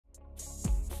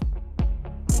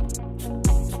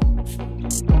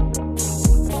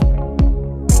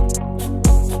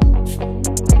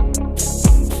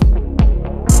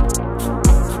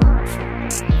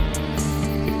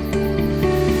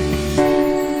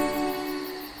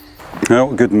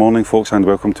Well, good morning folks, and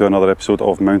welcome to another episode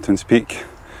of Mountains Peak.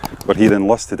 We're here in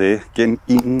Luss today, getting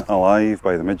eaten alive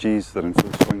by the midges. They're in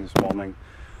full swing this morning,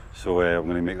 so I'm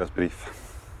going to make this brief.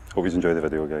 Hope you enjoy the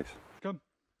video, guys. Come.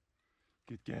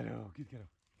 Good girl, good girl.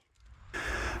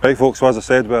 Right folks, so as I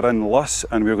said, we're in Luss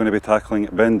and we're going to be tackling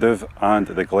Beinn Dubh and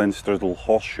the Striddle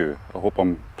Horseshoe. I hope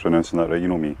I'm pronouncing that right, you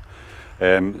know me.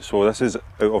 So this is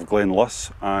out of Glen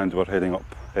Luss and we're heading up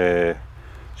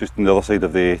just on the other side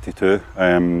of the 82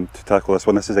 to tackle this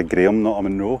one. This is a Graham, not a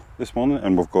Monroe this morning,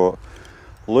 and we've got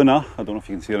Luna, I don't know if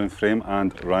you can see her in frame,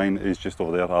 and Ryan is just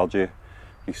over there, RJ.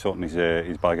 He's sorting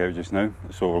his bag out just now,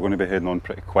 so we're going to be heading on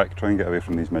pretty quick, try and get away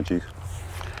from these midges.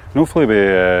 And hopefully we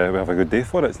have a good day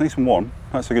for it. It's nice and warm,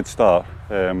 that's a good start,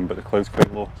 but the cloud's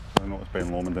quite low. I noticed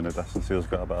Beinn Lomond in the distance there's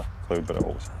got a bit of cloud, but it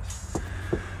always has.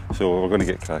 So we're going to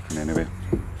get cracking anyway.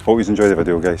 Hope you enjoy the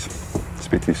video, guys.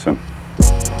 Speak to you soon.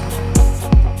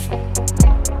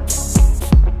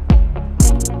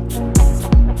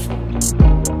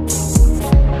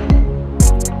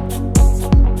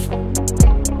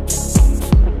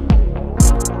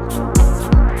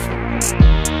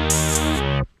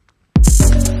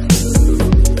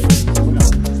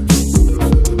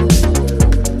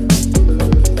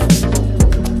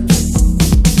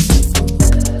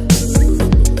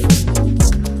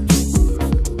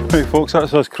 Right folks,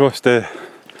 that's us across the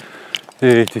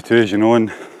 82 as you know,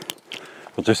 and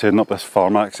we're just heading up this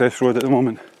farm access road at the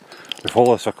moment. We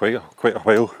follow this for quite a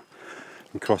while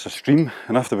and cross a stream,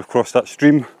 and after we've crossed that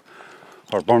stream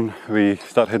or burn, we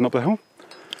start heading up the hill.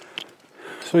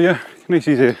 So yeah, nice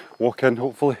easy walk in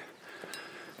hopefully.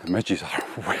 The midges are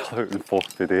well out in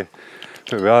force today,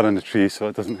 but we are in the trees so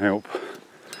it doesn't help.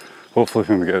 Hopefully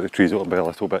when we get out of the trees it'll be a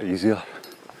little bit easier.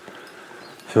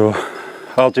 So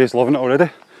RJ's loving it already.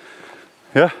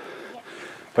 Yeah?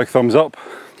 Big thumbs up.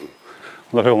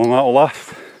 Wonder how long that'll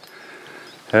last.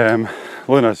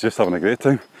 Luna's just having a great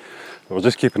time. But we're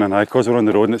just keeping an eye because we're on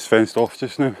the road and it's fenced off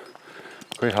just now.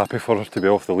 Quite happy for her to be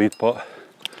off the lead, but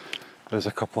there's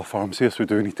a couple of farms here so we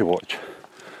do need to watch.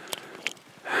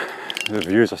 The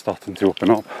views are starting to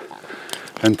open up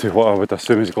into what I would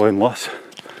assume is Glen Luss.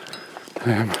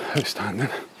 Outstanding.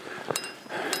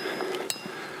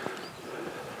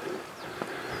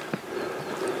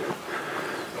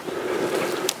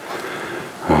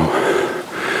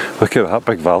 Look at that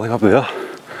big valley up there.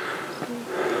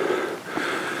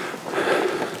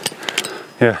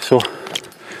 Yeah, so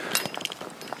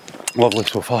lovely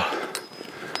so far.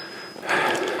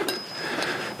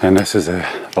 And this is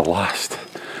the last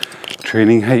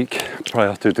training hike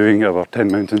prior to doing our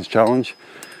 10 Mountains challenge.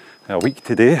 A week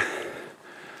today.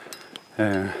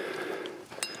 So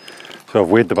I've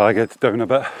weighed the bag down a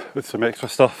bit with some extra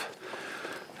stuff,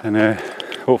 and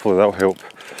hopefully that'll help.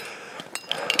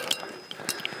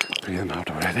 Breathing hard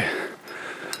already.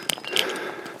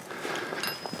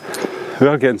 We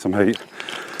are getting some height,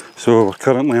 so we're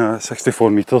currently at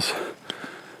 64 metres,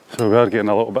 so we are getting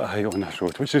a little bit of height on this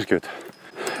road, which is good.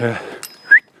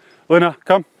 Luna,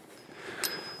 come.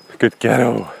 Good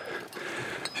girl.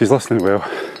 She's listening well.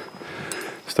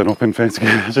 Just an open fence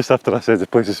again, just after I said the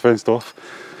place is fenced off,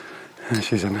 and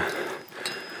she's in.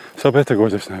 So I better go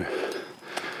just now.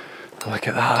 Look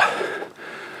at that.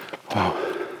 Wow.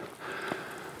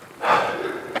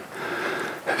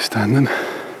 Outstanding.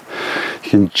 You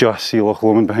can just see Loch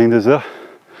Lomond behind us there,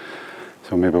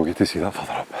 so maybe we'll get to see that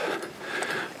further up.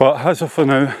 But as of for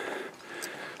now,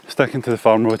 sticking to the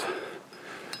farm road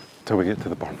until we get to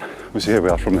the burn. We'll see how we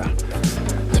are from there.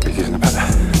 Speak to you in a bit.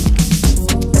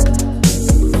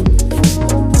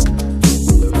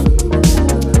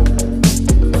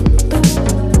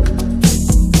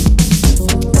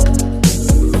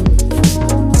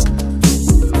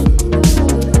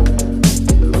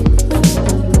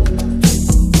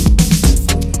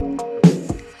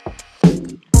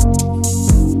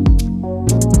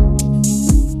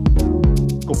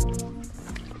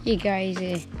 Hey guys,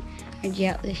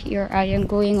 this year I am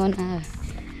going on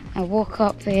a walk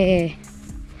up Beinn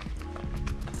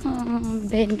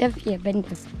Dubh, yeah, Beinn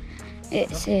Dubh.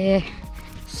 It's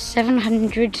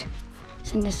 700,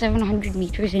 it's in the 700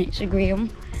 metres and it's a Graham.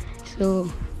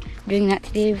 So doing that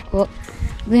today. We've got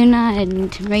Luna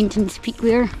and Mountains Peak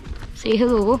there. Say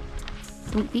hello,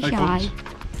 don't be shy.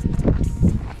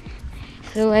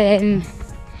 So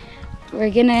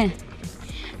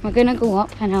we're gonna go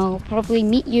up and I'll probably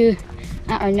meet you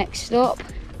at our next stop.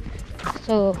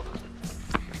 So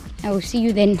I will see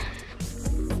you then.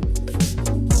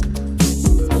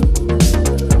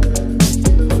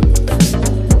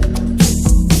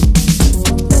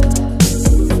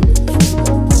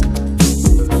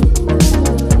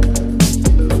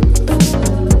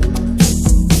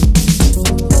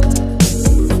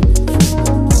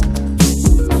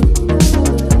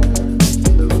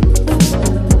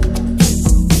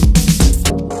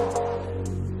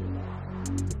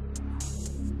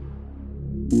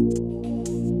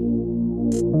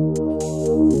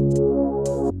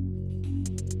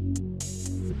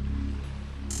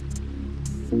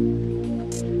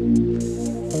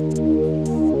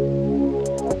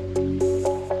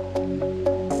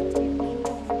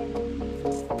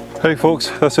 Right folks,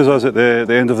 this is us at the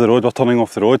end of the road. We're turning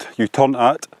off the road. You turn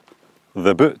at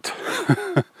the boot.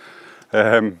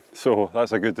 So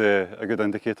that's a good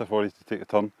indicator for you to take a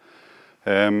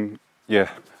turn. Yeah,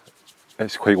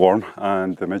 it's quite warm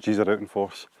and the midges are out in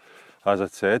force, as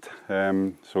I'd said.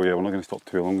 So yeah, we're not going to stop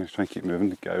too long. We're just trying to keep moving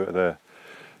to get out of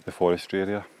the forestry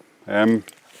area.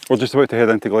 We're just about to head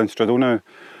into Glen Striddle now,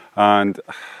 and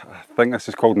I think this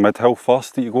is called Mid-Hill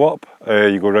first that you go up.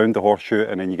 You go round the Horseshoe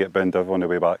and then you get Beinn Dubh on the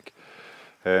way back.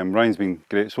 Ryan's been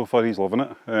great so far, he's loving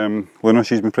it. Luna,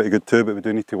 she's been pretty good too, but we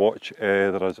do need to watch.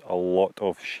 There is a lot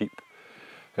of sheep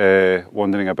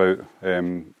wandering about,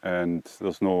 and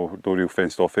there's no real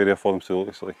fenced off area for them, so it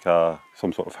looks like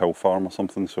some sort of hill farm or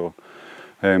something, so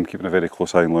keeping a very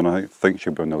close eye on Luna. I think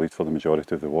she'll be on the lead for the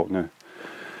majority of the walk now.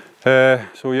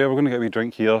 So yeah, we're going to get a wee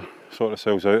drink here, sort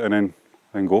ourselves out, and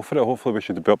then go for it. Hopefully we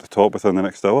should be up the top within the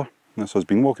next hour. This has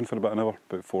been walking for about an hour,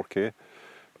 about 4k.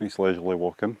 Nice leisurely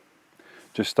walking.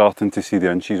 Just starting to see the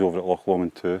inches over at Loch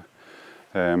Lomond too,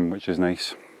 which is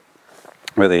nice.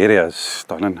 But the area is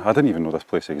stunning. I didn't even know this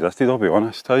place existed, I'll be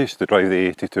honest. I used to drive the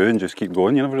 82 and just keep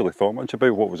going. You never really thought much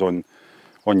about what was on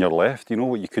your left, you know,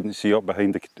 what you couldn't see up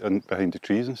behind the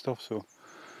trees and stuff. So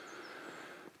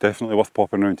definitely worth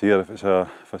popping around here if it's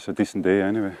a decent day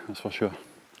anyway, that's for sure.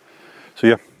 So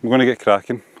yeah, we're going to get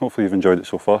cracking. Hopefully you've enjoyed it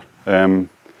so far.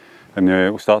 And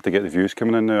we'll start to get the views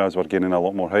coming in now as we're gaining a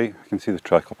lot more height. I can see the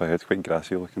track up ahead, it's quite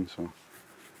grassy looking, so.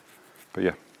 But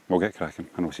yeah, we'll get cracking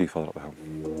and we'll see you further up the hill.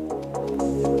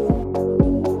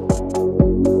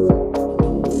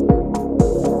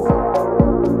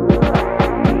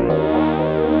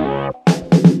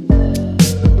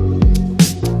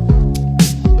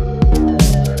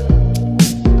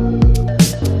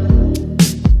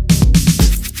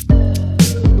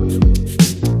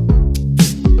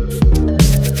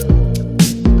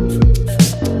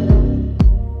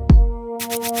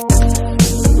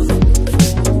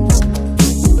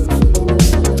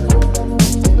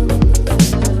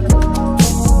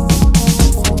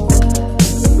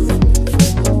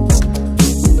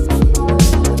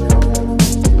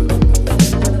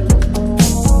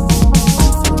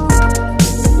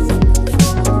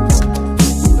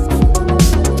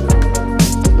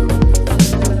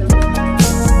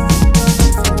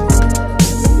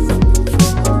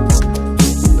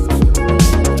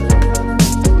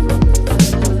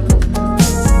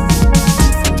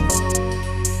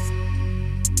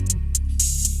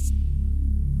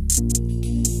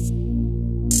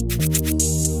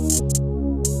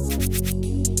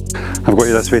 I've got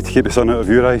you this way to keep the sun out of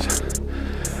your eyes.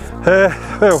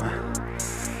 Well,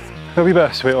 a wee bit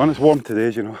of sweat on. It's warm today,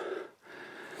 as you know.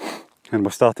 And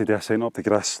we've started the ascent up the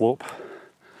grass slope.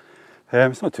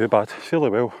 It's not too bad, it's fairly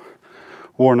well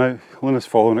worn out. Luna's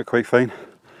following it quite fine.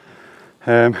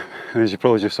 And as you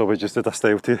probably just saw, we just did a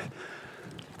style to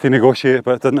negotiate,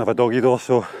 but it didn't have a doggy door,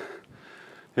 so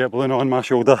yeah, Luna on my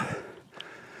shoulder.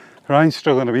 Ryan's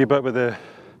struggling a wee bit with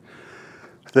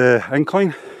the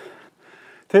incline.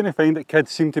 Tend to find that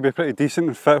kids seem to be pretty decent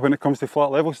and fit when it comes to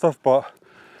flat level stuff, but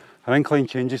an incline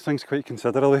changes things quite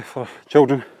considerably for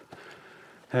children.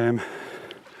 So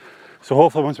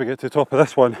hopefully once we get to the top of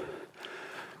this one,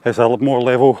 it's a more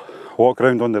level walk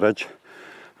round on the ridge,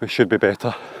 which should be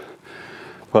better.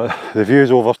 But the views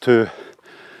over to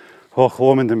Loch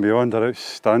Lomond and beyond are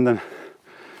outstanding.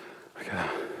 Look at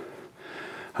that.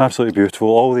 Absolutely beautiful,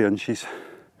 all the inches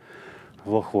of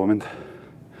Loch Lomond.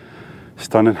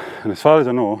 Stunning. And as far as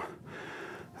I know,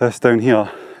 this down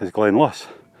here is Glen Luss.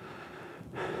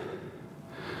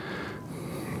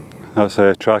 That's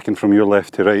tracking from your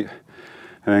left to right,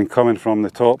 and then coming from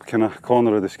the top kind of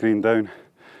corner of the screen down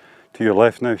to your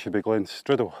left now should be Glen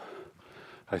Striddle,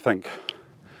 I think.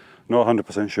 Not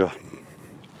 100% sure.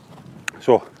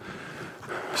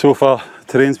 So far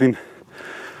terrain's been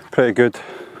pretty good.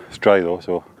 It's dry though,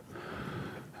 so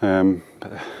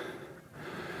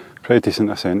pretty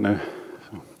decent ascent now.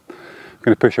 I'm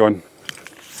going to push on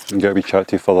and get a wee chat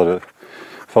to you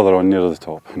further on near the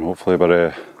top, and hopefully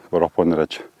we're up on the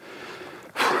ridge.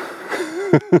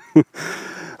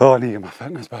 Oh, I need to get my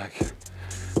fitness back.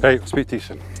 Right, I'll speak to you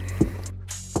soon.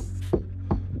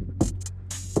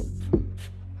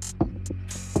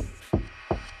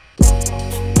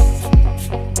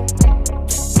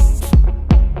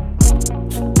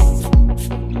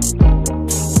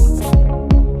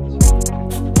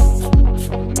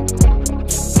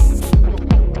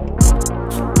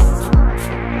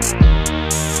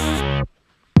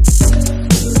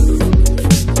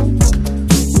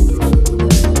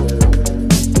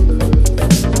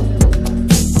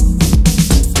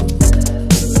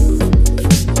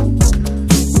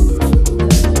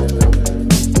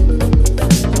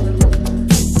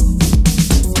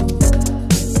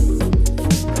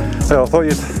 So I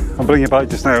thought I'll bring you back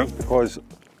just now because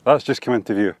that's just come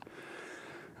into view.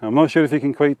 I'm not sure if you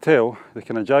can quite tell the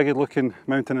kind of jagged looking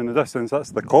mountain in the distance.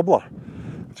 That's the Cobbler.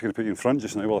 I'm just going to put you in front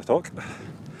just now while I talk.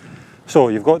 So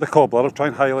you've got the Cobbler. I'll try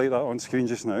and highlight that on screen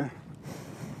just now.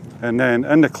 And then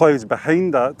in the clouds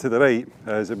behind that to the right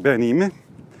is Beinn Dubh.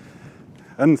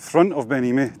 In front of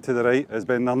Beinn Dubh to the right is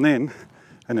Beinn Dubh.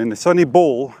 And in the sunny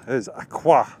bowl is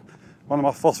Aqua. One of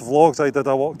my first vlogs I did,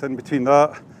 I walked in between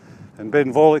that and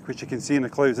Beinn Mollochan, which you can see in the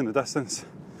clouds in the distance.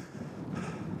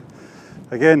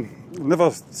 Again, I've never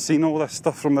seen all this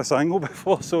stuff from this angle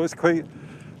before, so it's quite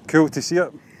cool to see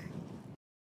it.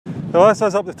 So this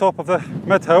is up the top of the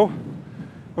mid-hill.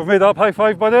 We've made up, high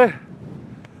five buddy.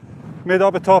 Made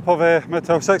up the top of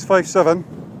mid-hill, 657.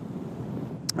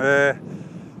 Yeah,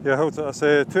 held it, that's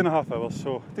 2.5 hours,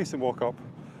 so decent walk up.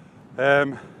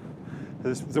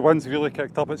 The wind's really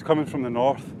kicked up, it's coming from the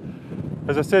north.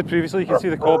 As I said previously, you can see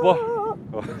the Cobbler.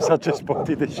 Oh, so I just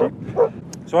spotted the sheep.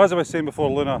 So as I was saying before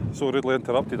Luna so rudely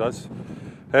interrupted us,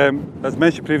 as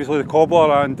mentioned previously, the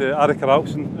Cobbler and Arika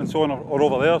Alps and so on are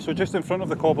over there. So just in front of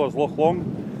the Cobbler is Loch Long,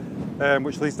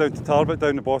 which leads down to Tarbet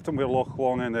down the bottom where Loch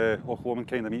Long and Loch Lomond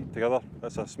kind of meet together.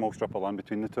 That's a small strip of land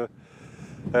between the two.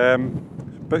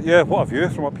 But yeah, what a view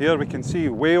from up here. We can see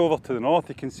way over to the north,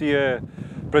 you can see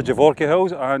Bridge of Orchy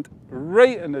Hills, and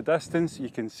right in the distance you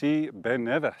can see Beinn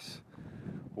Nevis,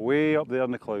 way up there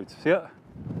in the clouds. See it?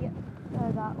 Yep,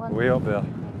 that one. Way up there,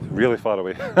 it's really far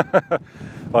away.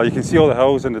 Well, you can see all the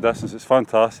hills in the distance, it's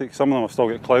fantastic. Some of them have still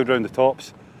got cloud around the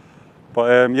tops.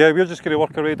 But yeah, we're just going to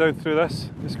work our way down through this.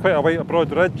 It's quite a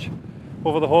broad ridge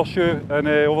over the Horseshoe and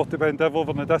over to Beinn Dubh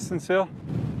over in the distance there.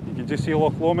 You can just see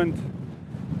Loch Lomond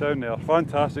down there.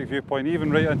 Fantastic viewpoint,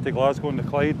 even right into Glasgow and the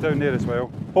Clyde down there as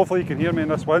well. Hopefully you can hear me in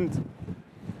this wind.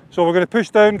 So we're going to push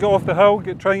down, get off the hill,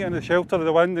 try and get in the shelter of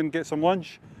the wind and get some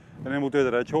lunch, and then we'll do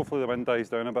the ridge. Hopefully the wind dies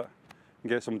down a bit and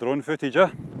get some drone footage,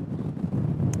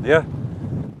 yeah,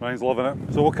 Ryan's loving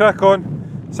it. So we'll crack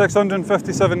on,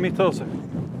 657 metres,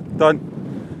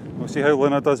 done. We'll see how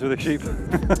Luna does with the sheep.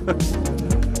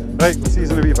 Right, we'll see you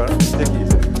in a wee bit, take it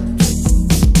easy.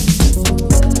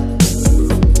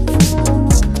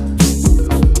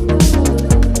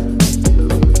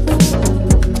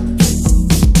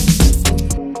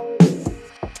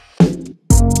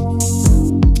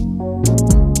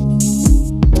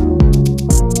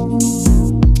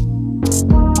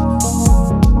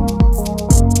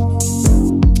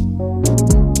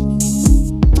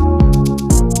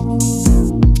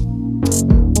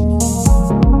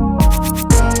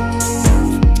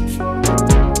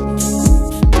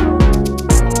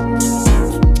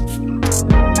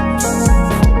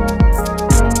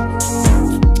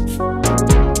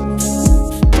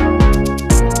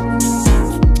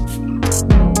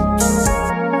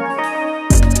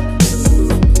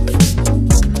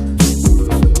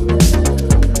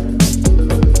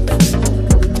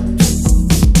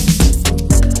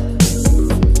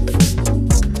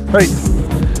 Right,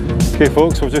 okay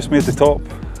folks, we've just made the top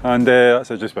and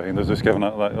that's it just behind us, just giving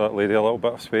that lady a little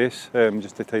bit of space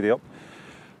just to tidy up.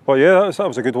 But yeah, that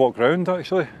was a good walk round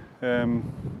actually.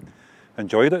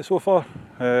 Enjoyed it so far.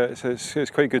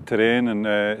 It's quite good terrain and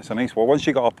it's a nice walk. Once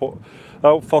you get up,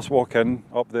 that first walk in,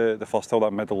 up the first hill,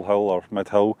 that middle hill or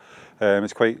mid-hill,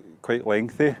 it's quite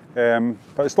lengthy,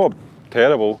 but it's not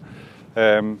terrible.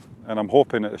 And I'm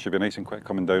hoping it should be nice and quick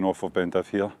coming down off of Beinn Dubh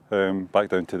here, back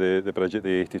down to the bridge at the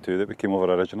 82 that we came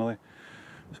over originally.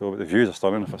 So the views are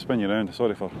stunning. If I spin you around,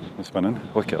 sorry for the spinning,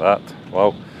 look at that,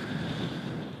 wow,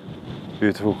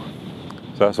 beautiful.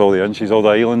 So that's all the inches, all the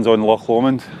islands on Loch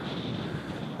Lomond.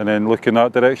 And then looking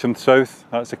that direction south,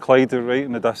 that's the Clyde right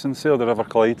in the distance there, the River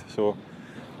Clyde. So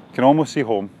you can almost see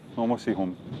home, almost see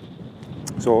home.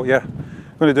 So yeah,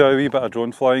 I'm going to do a wee bit of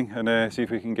drone flying and see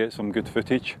if we can get some good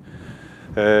footage.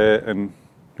 And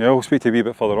yeah, we'll speak to you a wee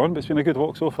bit further on, but it's been a good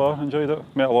walk so far, enjoyed it.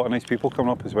 Met a lot of nice people coming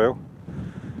up as well.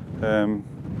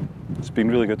 It's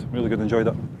been really good, enjoyed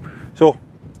it. So,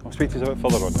 I'll speak to you a bit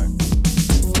further on now.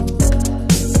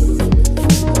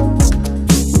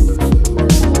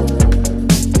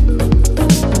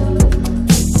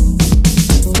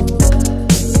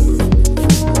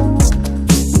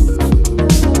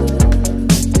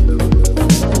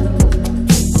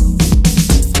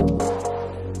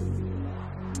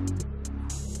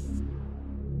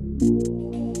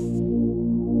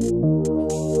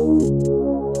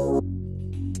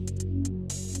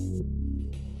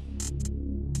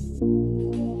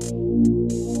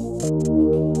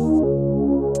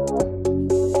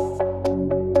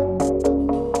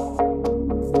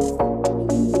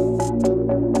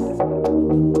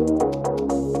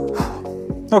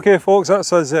 Okay folks,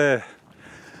 that's us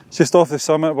Just off the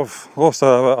summit, we've lost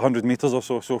about 100 metres or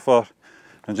so far,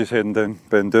 and just heading down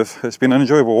Beinn Dubh. It's been an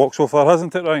enjoyable walk so far,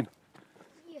 hasn't it, Ryan?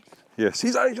 Yes. Yes,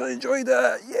 he's actually enjoyed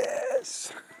it,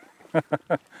 yes!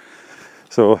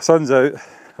 So, sun's out,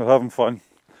 we're having fun.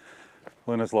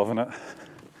 Luna's loving it.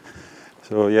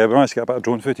 So yeah, we managed to get a bit of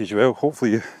drone footage as well.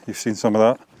 Hopefully you've seen some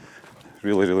of that.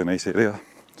 Really, really nice area.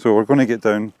 So we're going to get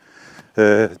down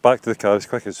back to the car as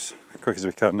quick as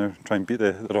we can now, try and beat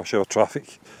the rush hour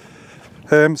traffic.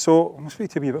 So I'll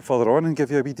speak to you a wee bit further on and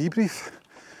give you a wee debrief,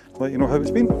 let you know how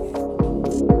it's been.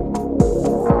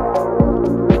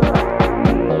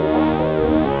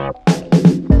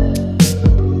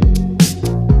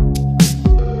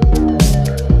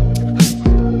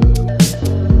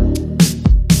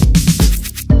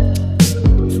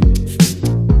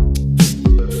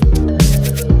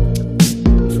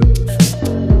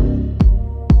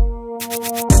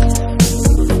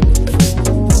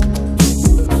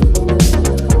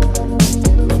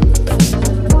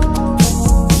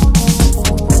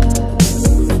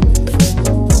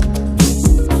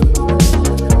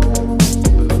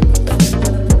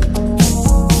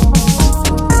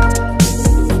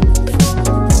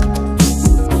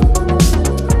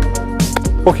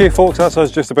 Okay folks, that's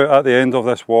us just about at the end of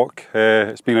this walk.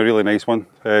 It's been a really nice one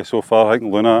so far. I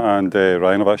think Luna and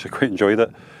Ryan have actually quite enjoyed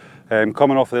it.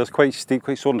 Coming off there is quite steep,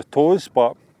 quite sore on the toes,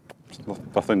 but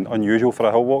nothing unusual for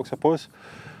a hill walk, I suppose.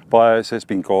 But it's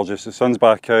been gorgeous. The sun's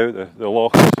back out, the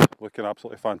Loch is looking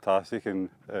absolutely fantastic, and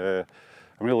I'm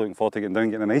really looking forward to getting down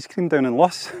and getting an ice cream down in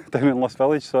Luss, down in Luss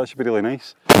village, so that should be really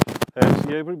nice. So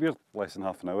yeah, we're less than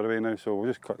half an hour away now, so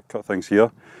we'll just cut things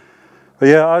here. But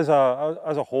yeah, as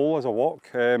a whole, as a walk,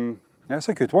 yeah, it's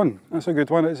a good one. It's a good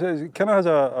one. It kind of has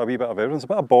a wee bit of everything. It's a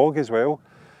bit of bog as well.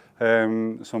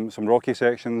 Some rocky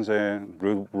sections,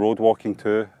 road walking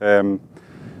too.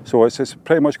 So it's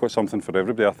pretty much got something for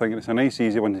everybody, I think. And it's a nice,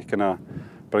 easy one to kind of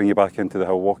bring you back into the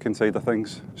hill walking side of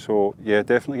things. So yeah,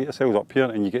 definitely get yourselves up here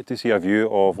and you get to see a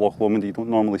view of Loch Lomond that you don't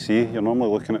normally see. You're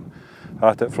normally looking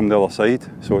at it from the other side.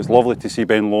 So it's lovely to see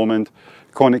Beinn Lomond,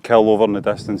 Conic Hill over in the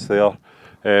distance there.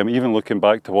 Even looking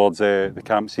back towards the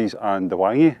Campsies and the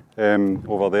Wangi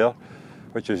over there,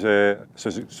 which is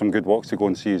some good walks to go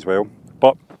and see as well.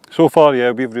 But so far, yeah,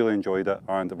 we've really enjoyed it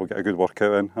and we'll get a good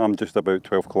workout in. I'm just about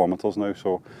 12 kilometres now,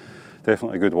 so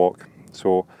definitely a good walk.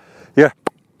 So yeah,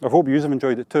 I hope you have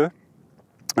enjoyed it too.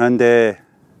 And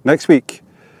next week,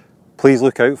 please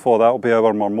look out for that'll be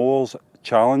our Marmore's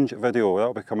challenge video.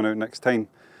 That'll be coming out next time.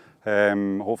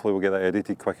 Hopefully we'll get that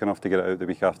edited quick enough to get it out the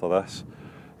week after this.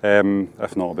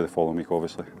 If not, it'll be the following week,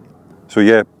 obviously. So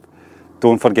yeah,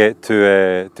 don't forget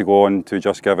to go on to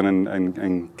Just Giving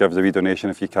and give us a wee donation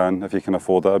if you can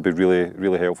afford it. It'd be really,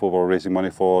 really helpful. We're raising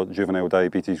money for Juvenile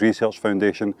Diabetes Research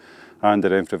Foundation and the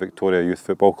Renfrew Victoria Youth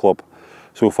Football Club.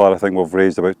 So far, I think we've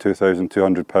raised about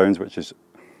 £2,200, which is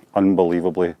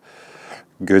unbelievably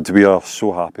good. We are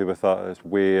so happy with that. It's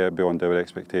way beyond our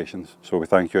expectations. So we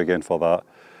thank you again for that.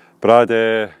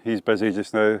 Brad, he's busy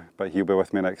just now, but he'll be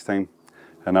with me next time.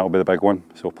 And that'll be the big one,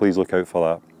 so please look out for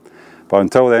that. But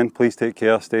until then, please take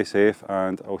care, stay safe,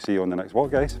 and I'll see you on the next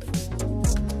walk, guys.